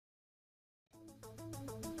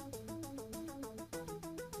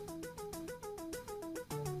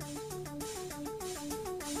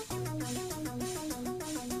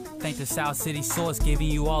Thank the South City Source, giving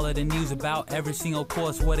you all of the news about every single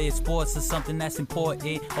course, whether it's sports or something that's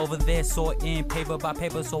important. Over there, sorting paper by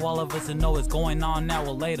paper, so all of us will know what's going on now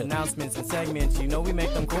or later. Announcements and segments, you know we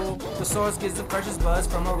make them cool. The Source gives the freshest buzz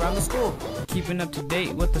from around the school. Keeping up to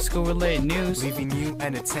date with the school-related news. Leaving you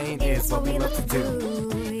entertained is what we love to do.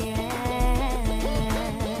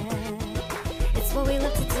 It's what we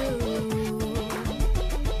love to do.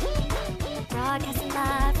 Broadcasting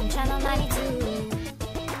live from Channel 92.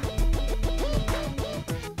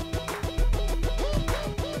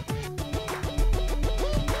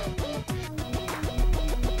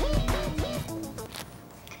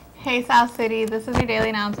 Hey South City, this is your daily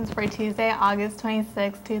announcements for Tuesday, August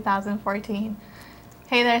 26, 2014.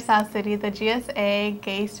 Hey there South City, the GSA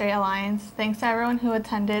Gay Straight Alliance, thanks to everyone who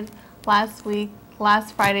attended last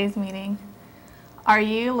Friday's meeting. Are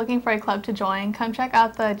you looking for a club to join? Come check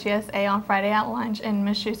out the GSA on Friday at lunch in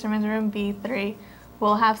Ms. Schusterman's room B3.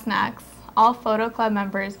 We'll have snacks. All photo club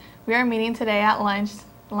members, we are meeting today at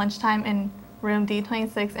lunchtime in room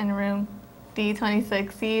D26 and room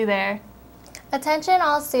D26. See you there. Attention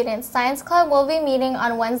all students, Science Club will be meeting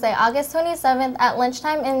on Wednesday, August 27th at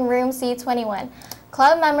lunchtime in room C21.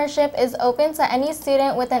 Club membership is open to any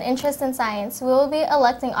student with an interest in science. We will be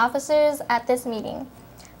electing officers at this meeting.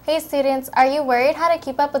 Hey students, are you worried how to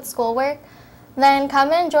keep up with schoolwork? Then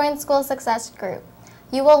come and join School Success Group.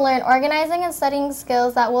 You will learn organizing and studying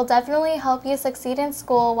skills that will definitely help you succeed in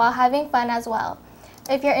school while having fun as well.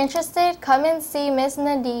 If you're interested, come and see Mrs.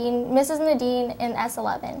 Nadine in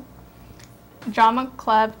S11. Drama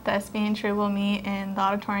Club Thespian Troupe will meet in the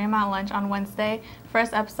auditorium at lunch on Wednesday,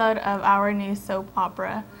 first episode of our new soap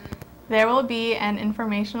opera. There will be an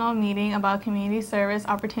informational meeting about community service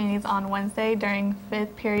opportunities on Wednesday during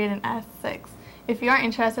 5th period in S6. If you are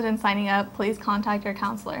interested in signing up, please contact your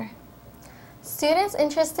counselor. Students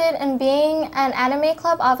interested in being an anime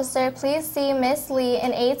club officer, please see Miss Lee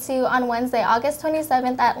in A2 on Wednesday, August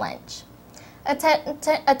 27th at lunch.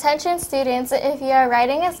 Attention students, if you are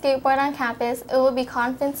riding a skateboard on campus, it will be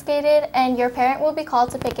confiscated and your parent will be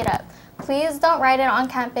called to pick it up. Please don't ride it on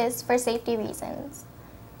campus for safety reasons.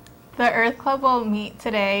 The Earth Club will meet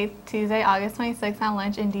today, Tuesday, August 26th at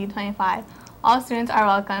lunch in D25. All students are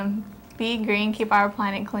welcome. Be green, keep our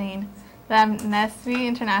planet clean. The Amnesty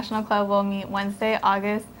International Club will meet Wednesday,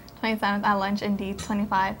 August 27th at lunch in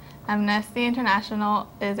D25. Amnesty International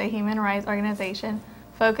is a human rights organization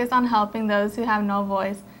focused on helping those who have no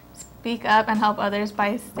voice. Speak up and help others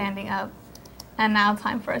by standing up. And now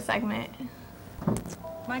time for a segment.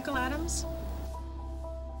 Michael Adams?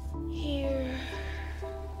 Here.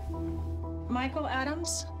 Michael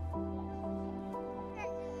Adams?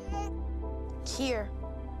 Here.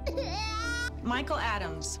 Michael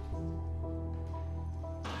Adams.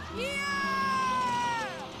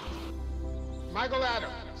 Michael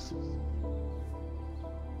Adams.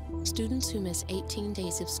 Students who miss 18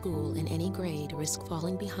 days of school in any grade risk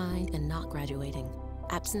falling behind and not graduating.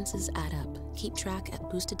 Absences add up. Keep track at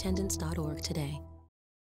boostattendance.org today.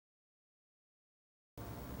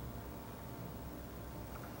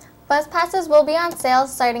 Bus passes will be on sale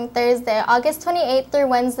starting Thursday, August 28th through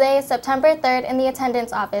Wednesday, September 3rd in the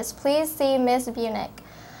attendance office. Please see Ms. Bunick.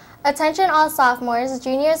 Attention all sophomores,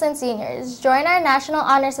 juniors, and seniors. Join our National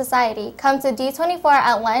Honor Society. Come to D24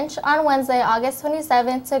 at lunch on Wednesday, August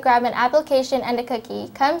 27th to grab an application and a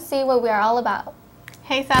cookie. Come see what we are all about.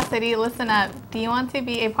 Hey South City, listen up. Do you want to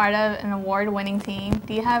be a part of an award-winning team?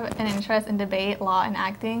 Do you have an interest in debate, law, and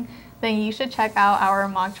acting? Then you should check out our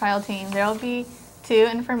mock trial team. There will be 2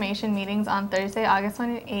 information meetings on Thursday, August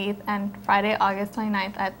 28th and Friday, August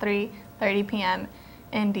 29th at 3:30 p.m.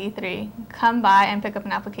 in D3. Come by and pick up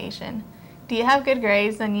an application. Do you have good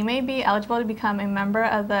grades? Then you may be eligible to become a member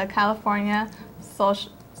of the California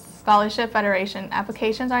Scholarship Federation.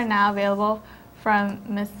 Applications are now available from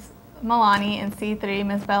Ms. Milani in C3,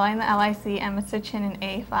 Ms. Bella in the LIC, and Mr. Chin in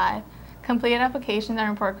A5. Completed applications and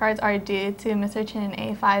report cards are due to Mr. Chin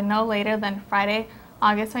in A5 no later than Friday,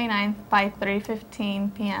 August 29th by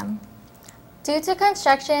 3:15 p.m. Due to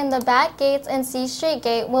construction, the back gates and C Street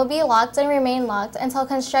gate will be locked and remain locked until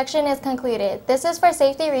construction is concluded. This is for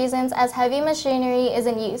safety reasons as heavy machinery is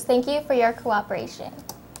in use. Thank you for your cooperation.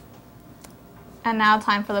 And now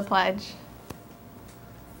time for the pledge.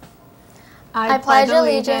 I pledge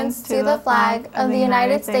allegiance to the flag of the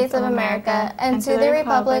United States of America and to the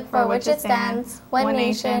republic for which it stands, one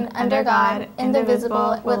nation, under God,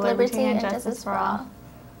 indivisible, with liberty and justice for all.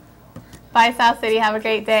 Bye South City, have a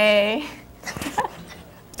great day.